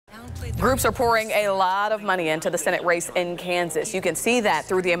Groups are pouring a lot of money into the Senate race in Kansas. You can see that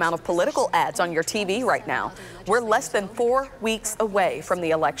through the amount of political ads on your TV right now. We're less than 4 weeks away from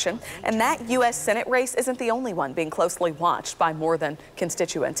the election, and that U.S. Senate race isn't the only one being closely watched by more than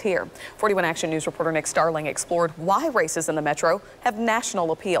constituents here. 41 Action News reporter Nick Starling explored why races in the metro have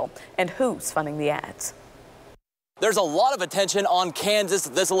national appeal and who's funding the ads. There's a lot of attention on Kansas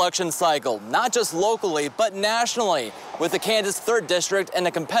this election cycle, not just locally, but nationally, with the Kansas 3rd District and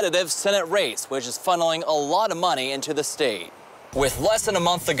a competitive Senate race, which is funneling a lot of money into the state. With less than a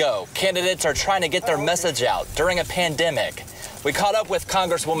month to go, candidates are trying to get their message out during a pandemic. We caught up with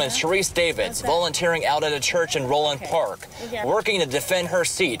Congresswoman Sharice Davids, volunteering out at a church in Roland Park, working to defend her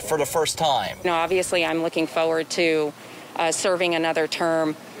seat for the first time. You know, obviously, I'm looking forward to serving another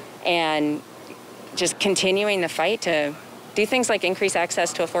term and just continuing the fight to do things like increase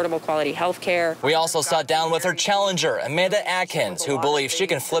access to affordable quality health care. We also sat down with her challenger, Amanda Atkins, who believes she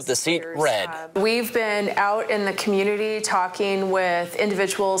can flip the seat red. We've been out in the community talking with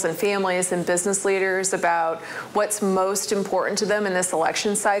individuals and families and business leaders about what's most important to them in this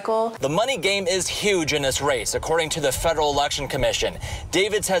election cycle. The money game is huge in this race, according to the Federal Election Commission.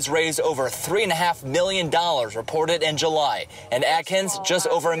 Davids has raised over $3.5 million reported in July, and Atkins just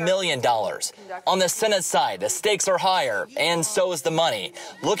over $1 million. On the Senate side, the stakes are higher, and so is the money.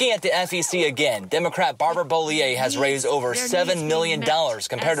 Looking at the FEC again, Democrat Barbara Bollier has raised over $7 million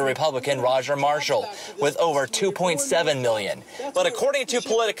compared to Republican Roger Marshall with over $2.7 million. But according to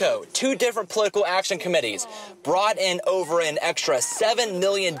Politico, 2 different political action committees brought in over an extra $7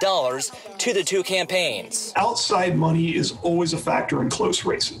 million to the 2 campaigns. Outside money is always a factor in close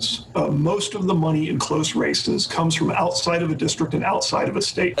races. Most of the money in close races comes from outside of a district and outside of a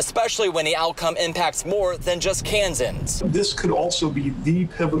state. Especially when the outcome impacts more than just Kansans. This could also be the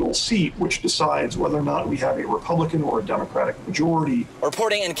pivotal seat which decides whether or not we have a Republican or a Democratic majority.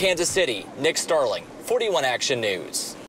 Reporting in Kansas City, Nick Starling, 41 Action News.